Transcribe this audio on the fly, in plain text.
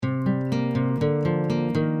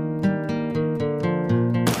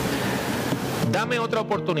dame otra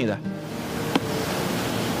oportunidad.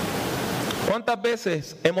 ¿Cuántas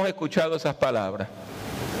veces hemos escuchado esas palabras?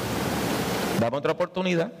 Dame otra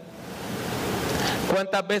oportunidad.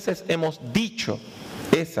 ¿Cuántas veces hemos dicho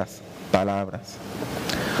esas palabras?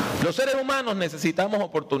 Los seres humanos necesitamos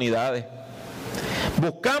oportunidades.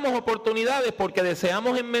 Buscamos oportunidades porque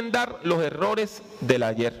deseamos enmendar los errores del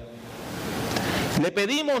ayer. Le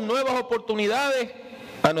pedimos nuevas oportunidades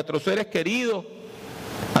a nuestros seres queridos,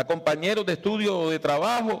 a compañeros de estudio o de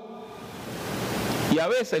trabajo, y a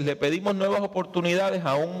veces le pedimos nuevas oportunidades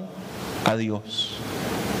aún a Dios.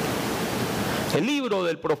 El libro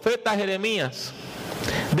del profeta Jeremías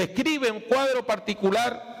describe un cuadro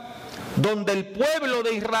particular donde el pueblo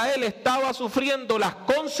de Israel estaba sufriendo las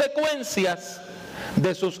consecuencias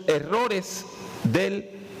de sus errores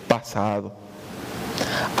del pasado.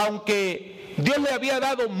 Aunque Dios le había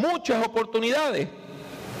dado muchas oportunidades,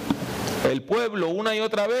 el pueblo una y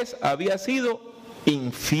otra vez había sido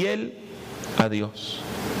infiel a Dios.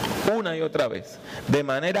 Una y otra vez, de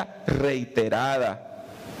manera reiterada.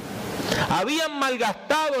 Habían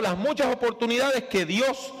malgastado las muchas oportunidades que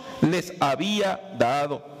Dios les había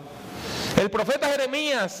dado. El profeta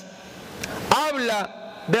Jeremías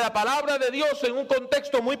habla de la palabra de Dios en un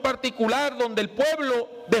contexto muy particular donde el pueblo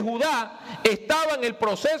de Judá estaba en el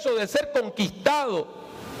proceso de ser conquistado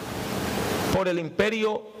por el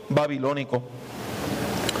imperio babilónico.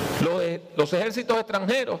 Los ejércitos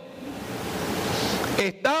extranjeros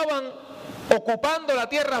estaban ocupando la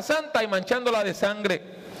Tierra Santa y manchándola de sangre.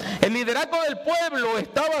 El liderazgo del pueblo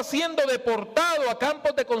estaba siendo deportado a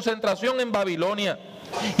campos de concentración en Babilonia.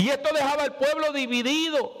 Y esto dejaba al pueblo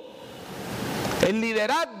dividido. El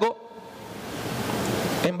liderazgo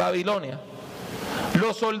en Babilonia.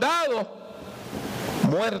 Los soldados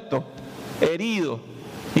muertos, heridos.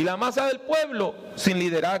 Y la masa del pueblo sin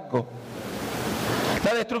liderazgo.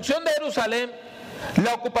 La destrucción de Jerusalén,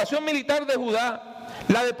 la ocupación militar de Judá,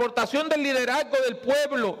 la deportación del liderazgo del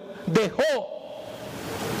pueblo dejó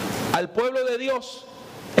al pueblo de Dios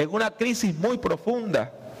en una crisis muy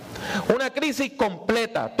profunda. Una crisis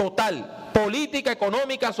completa, total, política,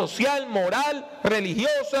 económica, social, moral,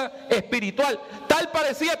 religiosa, espiritual. Tal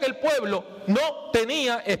parecía que el pueblo no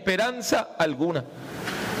tenía esperanza alguna.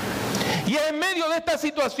 Y es en medio de esta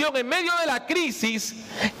situación, en medio de la crisis,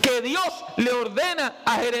 que Dios le ordena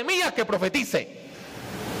a Jeremías que profetice.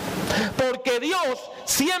 Porque Dios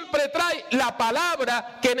siempre trae la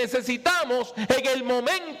palabra que necesitamos en el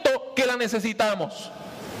momento que la necesitamos.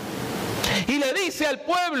 Y le dice al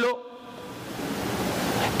pueblo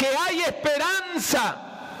que hay esperanza.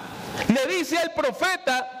 Le dice al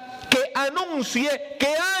profeta que anuncie que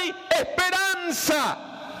hay esperanza.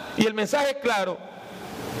 Y el mensaje es claro.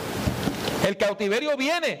 El cautiverio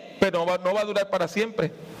viene, pero no va a durar para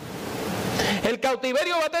siempre. El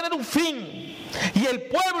cautiverio va a tener un fin. Y el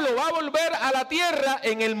pueblo va a volver a la tierra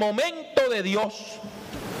en el momento de Dios.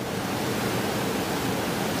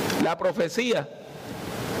 La profecía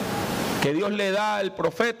que Dios le da al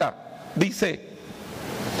profeta dice: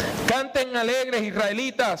 canten alegres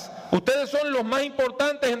israelitas, ustedes son los más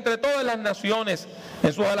importantes entre todas las naciones.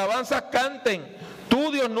 En sus alabanzas canten: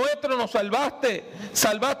 tú, Dios nuestro, nos salvaste.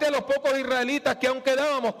 Salvaste a los pocos israelitas que aún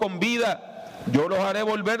quedábamos con vida. Yo los haré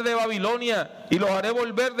volver de Babilonia y los haré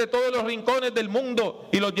volver de todos los rincones del mundo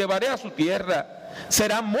y los llevaré a su tierra.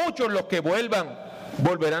 Serán muchos los que vuelvan.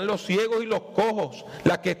 Volverán los ciegos y los cojos,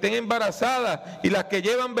 las que estén embarazadas y las que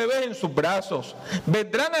llevan bebés en sus brazos.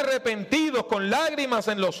 Vendrán arrepentidos con lágrimas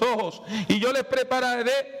en los ojos y yo les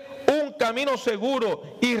prepararé un camino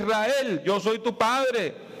seguro. Israel, yo soy tu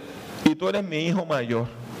padre y tú eres mi hijo mayor.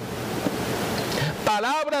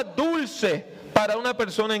 Palabras dulces para una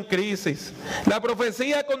persona en crisis. La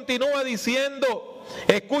profecía continúa diciendo: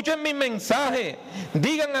 escuchen mi mensaje,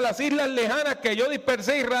 digan a las islas lejanas que yo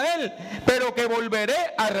dispersé a Israel, pero que volveré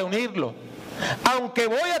a reunirlos. Aunque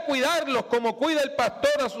voy a cuidarlos como cuida el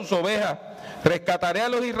pastor a sus ovejas. Rescataré a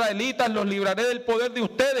los israelitas, los libraré del poder de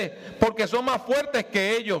ustedes, porque son más fuertes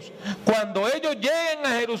que ellos. Cuando ellos lleguen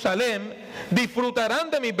a Jerusalén, disfrutarán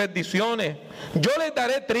de mis bendiciones. Yo les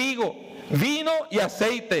daré trigo, vino y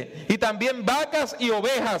aceite, y también vacas y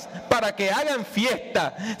ovejas para que hagan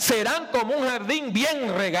fiesta. Serán como un jardín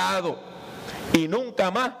bien regado y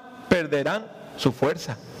nunca más perderán su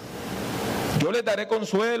fuerza. Yo les daré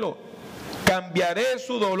consuelo, cambiaré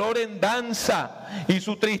su dolor en danza y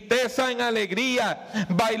su tristeza en alegría.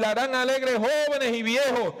 Bailarán alegres jóvenes y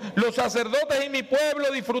viejos. Los sacerdotes y mi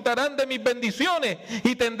pueblo disfrutarán de mis bendiciones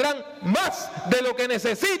y tendrán más de lo que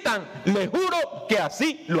necesitan. Les juro que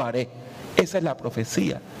así lo haré. Esa es la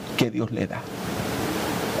profecía que Dios le da,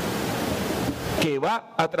 que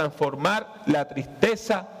va a transformar la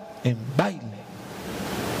tristeza en baile,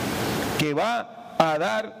 que va a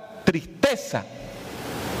dar tristeza.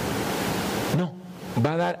 No,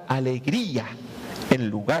 va a dar alegría en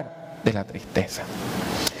lugar de la tristeza.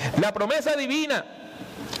 La promesa divina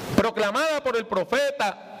proclamada por el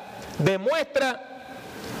profeta demuestra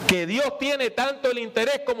que Dios tiene tanto el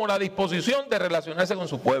interés como la disposición de relacionarse con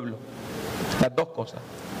su pueblo. Las dos cosas.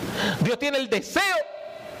 Dios tiene el deseo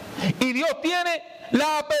y Dios tiene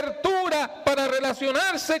la apertura para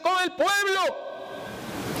relacionarse con el pueblo.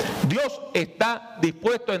 Dios está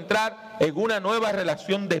dispuesto a entrar en una nueva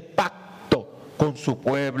relación de pacto con su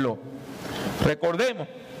pueblo. Recordemos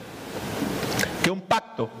que un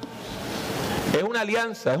pacto es una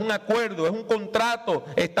alianza, es un acuerdo, es un contrato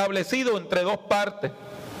establecido entre dos partes.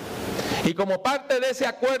 Y como parte de ese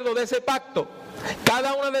acuerdo, de ese pacto,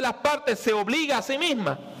 cada una de las partes se obliga a sí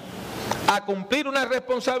misma a cumplir unas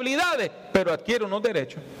responsabilidades, pero adquiere unos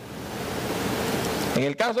derechos. En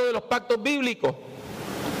el caso de los pactos bíblicos,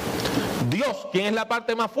 Dios, quien es la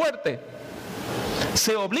parte más fuerte,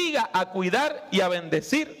 se obliga a cuidar y a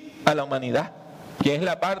bendecir a la humanidad, quien es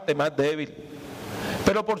la parte más débil.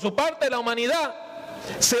 Pero por su parte la humanidad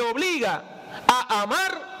se obliga a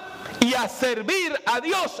amar y a servir a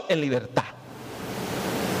Dios en libertad.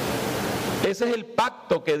 Ese es el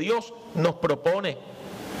pacto que Dios nos propone.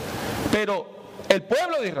 Pero el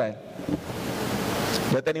pueblo de Israel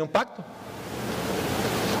ya tenía un pacto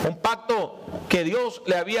que Dios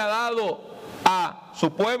le había dado a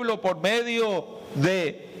su pueblo por medio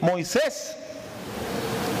de Moisés.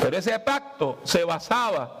 Pero ese pacto se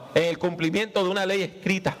basaba en el cumplimiento de una ley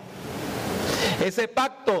escrita. Ese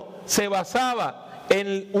pacto se basaba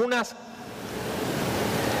en unas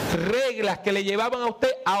reglas que le llevaban a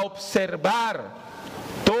usted a observar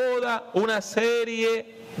toda una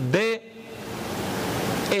serie de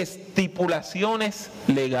estipulaciones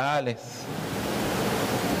legales.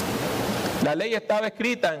 La ley estaba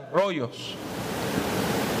escrita en rollos,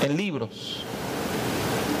 en libros.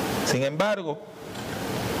 Sin embargo,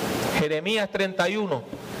 Jeremías 31,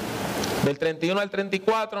 del 31 al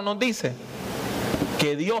 34, nos dice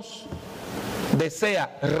que Dios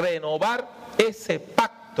desea renovar ese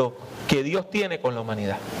pacto que Dios tiene con la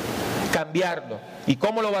humanidad, cambiarlo. ¿Y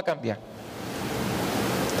cómo lo va a cambiar?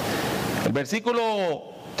 El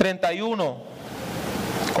versículo 31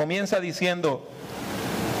 comienza diciendo,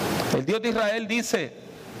 el Dios de Israel dice,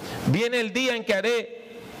 viene el día en que haré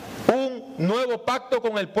un nuevo pacto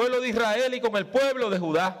con el pueblo de Israel y con el pueblo de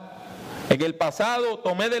Judá. En el pasado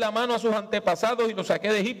tomé de la mano a sus antepasados y los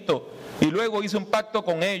saqué de Egipto, y luego hice un pacto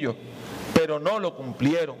con ellos, pero no lo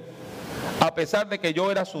cumplieron, a pesar de que yo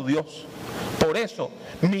era su Dios. Por eso,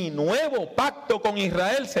 mi nuevo pacto con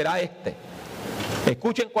Israel será este.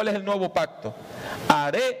 Escuchen cuál es el nuevo pacto.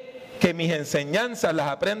 Haré que mis enseñanzas las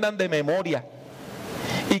aprendan de memoria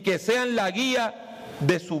y que sean la guía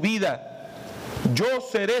de su vida. Yo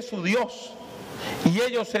seré su Dios y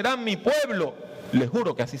ellos serán mi pueblo. Les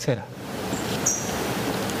juro que así será.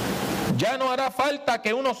 Ya no hará falta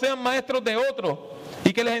que unos sean maestros de otros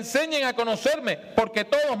y que les enseñen a conocerme, porque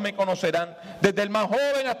todos me conocerán, desde el más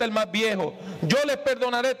joven hasta el más viejo. Yo les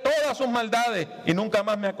perdonaré todas sus maldades y nunca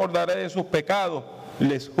más me acordaré de sus pecados.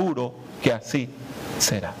 Les juro que así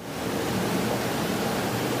será.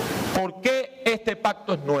 ¿Por qué este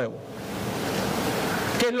pacto es nuevo?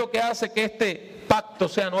 ¿Qué es lo que hace que este pacto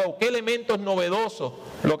sea nuevo? ¿Qué elementos novedosos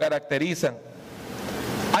lo caracterizan?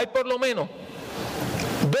 Hay por lo menos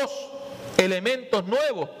dos elementos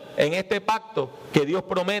nuevos en este pacto que Dios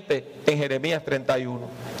promete en Jeremías 31.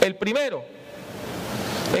 El primero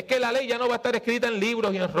es que la ley ya no va a estar escrita en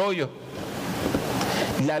libros y en rollos.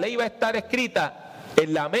 La ley va a estar escrita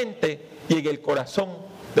en la mente y en el corazón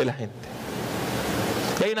de la gente.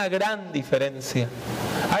 Y hay una gran diferencia.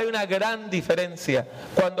 Hay una gran diferencia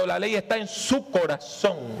cuando la ley está en su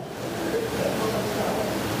corazón.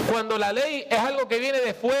 Cuando la ley es algo que viene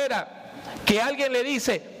de fuera, que alguien le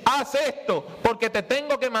dice, haz esto porque te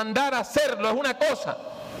tengo que mandar a hacerlo, es una cosa.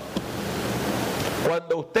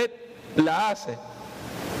 Cuando usted la hace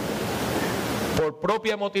por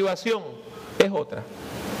propia motivación, es otra.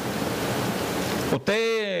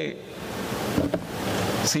 Usted,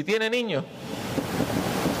 si tiene niños,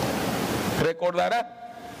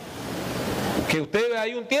 recordará que usted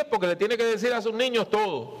hay un tiempo que le tiene que decir a sus niños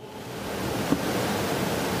todo.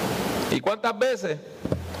 ¿Y cuántas veces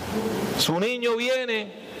su niño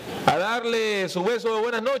viene a darle su beso de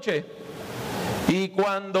buenas noches y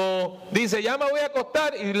cuando dice ya me voy a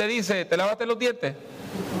acostar y le dice ¿te lavaste los dientes?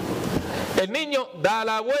 El niño da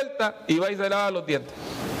la vuelta y va y se lava los dientes.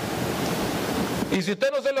 Y si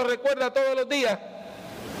usted no se lo recuerda todos los días,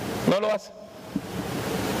 no lo hace.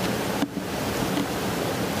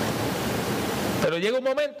 Pero llega un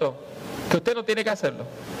momento que usted no tiene que hacerlo.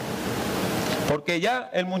 Porque ya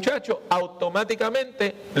el muchacho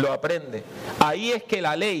automáticamente lo aprende. Ahí es que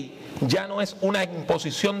la ley ya no es una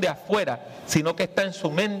imposición de afuera, sino que está en su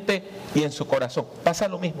mente y en su corazón. Pasa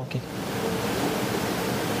lo mismo aquí.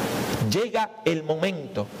 Llega el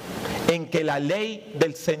momento en que la ley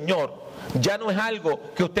del Señor ya no es algo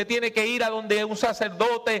que usted tiene que ir a donde un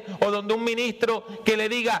sacerdote o donde un ministro que le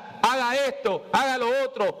diga, haga esto, haga lo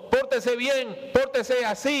otro, pórtese bien, pórtese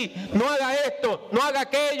así, no haga esto, no haga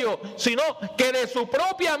aquello, sino que de su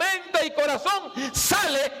propia mente y corazón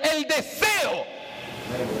sale el deseo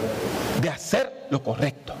de hacer lo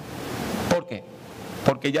correcto. ¿Por qué?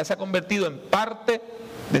 Porque ya se ha convertido en parte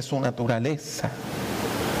de su naturaleza,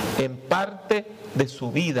 en parte de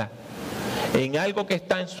su vida, en algo que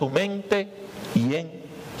está en su mente y en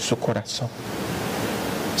su corazón.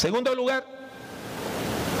 Segundo lugar,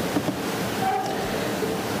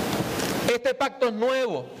 este pacto es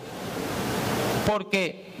nuevo,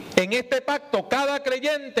 porque en este pacto cada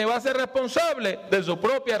creyente va a ser responsable de su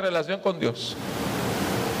propia relación con Dios.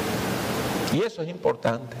 Y eso es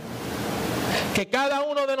importante. Que cada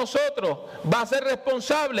uno de nosotros va a ser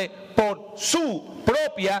responsable por su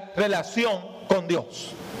propia relación con Dios.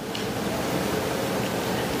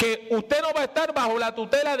 Que usted no va a estar bajo la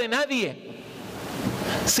tutela de nadie,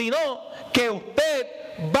 sino que usted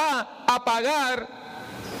va a pagar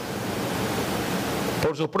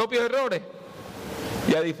por sus propios errores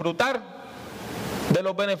y a disfrutar de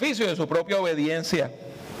los beneficios de su propia obediencia.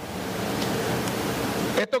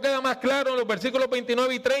 Esto queda más claro en los versículos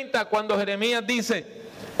 29 y 30 cuando Jeremías dice,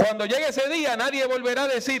 cuando llegue ese día nadie volverá a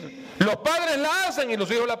decir, los padres la hacen y los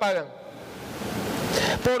hijos la pagan.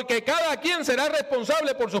 Porque cada quien será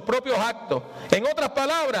responsable por sus propios actos. En otras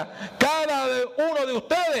palabras, cada uno de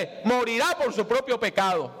ustedes morirá por su propio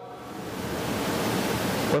pecado.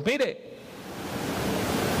 Pues mire,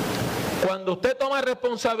 cuando usted toma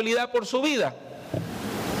responsabilidad por su vida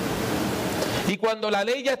y cuando la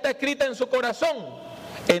ley ya está escrita en su corazón,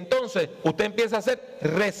 entonces usted empieza a ser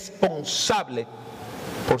responsable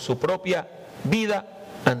por su propia vida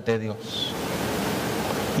ante Dios.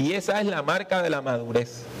 Y esa es la marca de la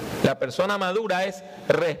madurez. La persona madura es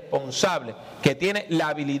responsable, que tiene la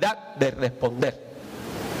habilidad de responder.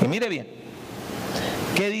 Y mire bien,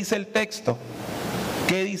 ¿qué dice el texto?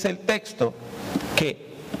 ¿Qué dice el texto?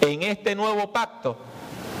 Que en este nuevo pacto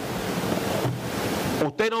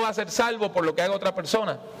usted no va a ser salvo por lo que haga otra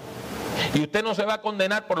persona y usted no se va a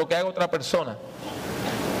condenar por lo que haga otra persona.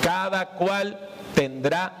 Cada cual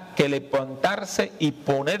tendrá que levantarse y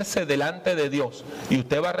ponerse delante de Dios y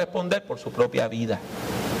usted va a responder por su propia vida.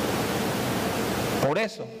 Por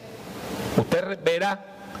eso usted verá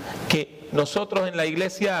que nosotros en la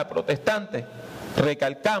iglesia protestante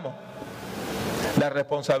recalcamos la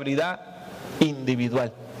responsabilidad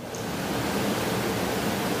individual.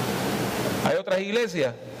 Hay otras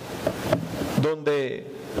iglesias donde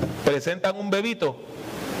presentan un bebito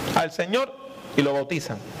al Señor y lo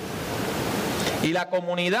bautizan. Y la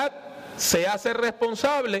comunidad se hace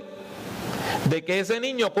responsable de que ese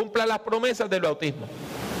niño cumpla las promesas del bautismo.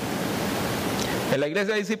 En la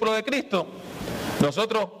iglesia de discípulos de Cristo,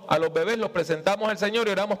 nosotros a los bebés los presentamos al Señor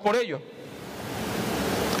y oramos por ellos.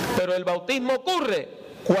 Pero el bautismo ocurre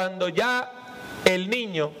cuando ya el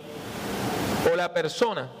niño o la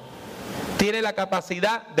persona tiene la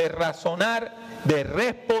capacidad de razonar, de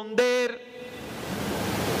responder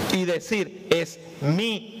y decir, es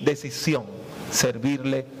mi decisión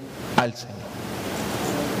servirle al Señor.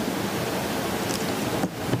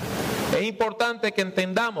 Es importante que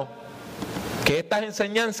entendamos que estas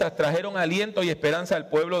enseñanzas trajeron aliento y esperanza al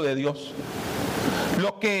pueblo de Dios.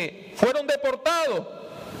 Los que fueron deportados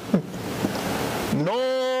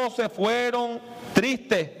no se fueron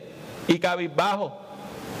tristes y cabizbajos,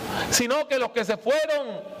 sino que los que se fueron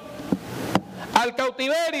al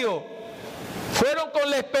cautiverio fueron con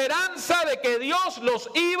la esperanza de que Dios los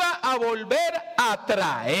iba a volver a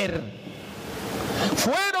traer.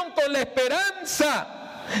 Fueron con la esperanza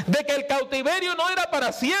de que el cautiverio no era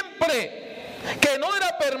para siempre, que no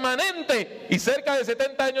era permanente. Y cerca de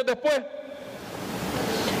 70 años después,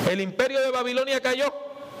 el imperio de Babilonia cayó.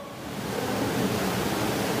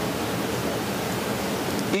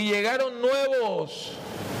 Y llegaron nuevos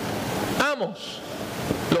amos,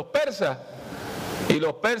 los persas. Y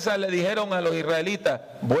los persas le dijeron a los israelitas,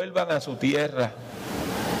 vuelvan a su tierra.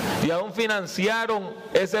 Y aún financiaron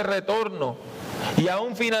ese retorno. Y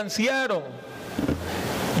aún financiaron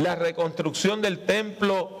la reconstrucción del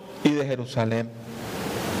templo y de Jerusalén.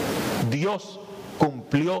 Dios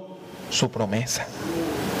cumplió su promesa.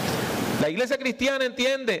 La iglesia cristiana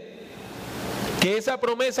entiende que esa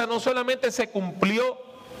promesa no solamente se cumplió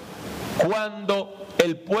cuando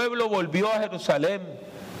el pueblo volvió a Jerusalén,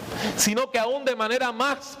 sino que aún de manera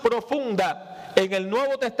más profunda en el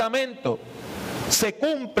Nuevo Testamento se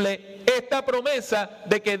cumple esta promesa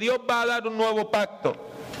de que Dios va a dar un nuevo pacto.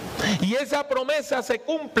 Y esa promesa se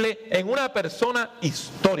cumple en una persona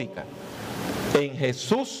histórica, en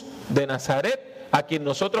Jesús de Nazaret, a quien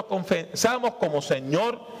nosotros confesamos como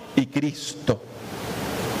Señor y Cristo.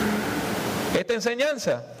 Esta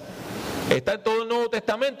enseñanza está en todo el Nuevo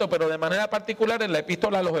Testamento, pero de manera particular en la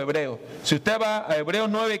epístola a los Hebreos. Si usted va a Hebreos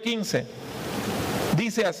 9:15,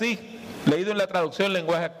 dice así, leído en la traducción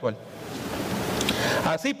lenguaje actual: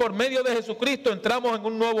 así, por medio de Jesucristo entramos en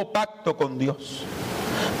un nuevo pacto con Dios,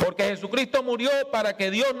 porque Jesucristo murió para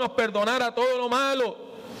que Dios nos perdonara todo lo malo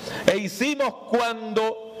e hicimos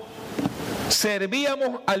cuando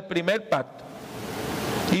servíamos al primer pacto.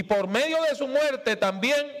 Y por medio de su muerte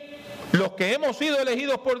también los que hemos sido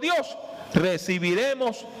elegidos por Dios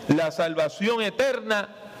recibiremos la salvación eterna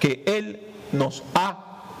que Él nos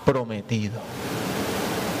ha prometido.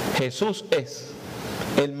 Jesús es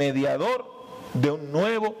el mediador de un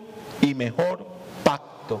nuevo y mejor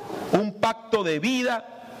pacto, un pacto de vida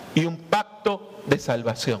y un pacto de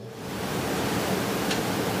salvación.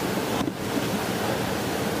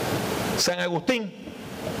 San Agustín,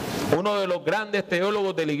 uno de los grandes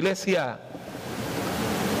teólogos de la iglesia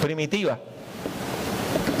primitiva,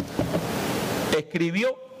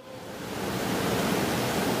 escribió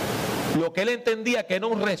lo que él entendía que era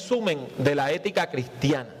un resumen de la ética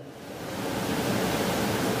cristiana,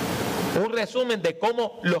 un resumen de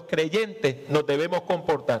cómo los creyentes nos debemos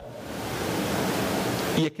comportar,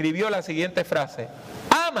 y escribió la siguiente frase: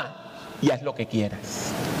 ama y haz lo que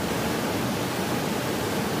quieras,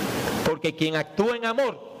 porque quien actúa en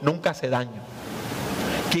amor nunca hace daño,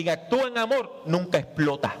 quien actúa en amor nunca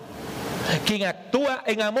explota, quien actúa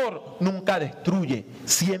en amor nunca destruye,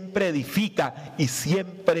 siempre edifica y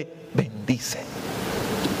siempre bendice.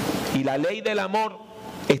 Y la ley del amor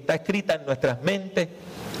está escrita en nuestras mentes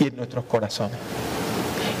y en nuestros corazones.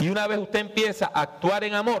 Y una vez usted empieza a actuar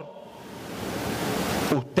en amor,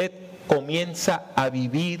 usted comienza a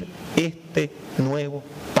vivir este nuevo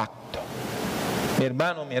pacto. Mi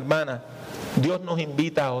hermano, mi hermana, Dios nos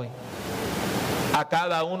invita hoy a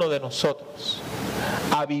cada uno de nosotros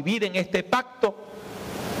a vivir en este pacto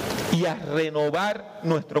y a renovar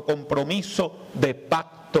nuestro compromiso de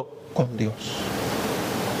pacto con Dios.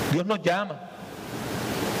 Dios nos llama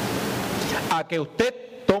a que usted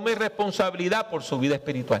tome responsabilidad por su vida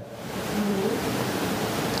espiritual.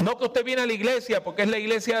 No que usted viene a la iglesia porque es la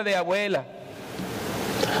iglesia de abuela,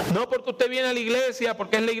 no porque usted viene a la iglesia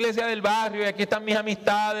porque es la iglesia del barrio y aquí están mis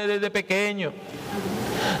amistades desde pequeño,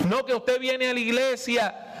 no que usted viene a la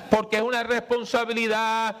iglesia porque es una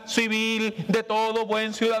responsabilidad civil de todo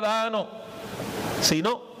buen ciudadano,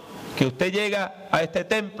 sino que usted llega a este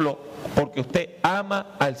templo porque usted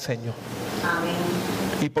ama al Señor. Amén.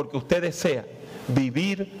 Y porque usted desea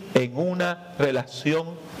vivir en una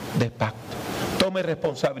relación de pacto. Tome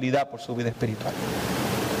responsabilidad por su vida espiritual.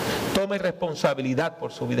 Tome responsabilidad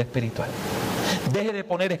por su vida espiritual. Deje de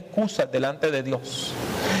poner excusas delante de Dios.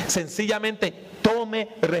 Sencillamente tome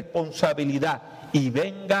responsabilidad y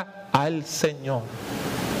venga al Señor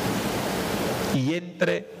y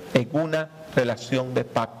entre en una relación de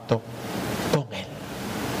pacto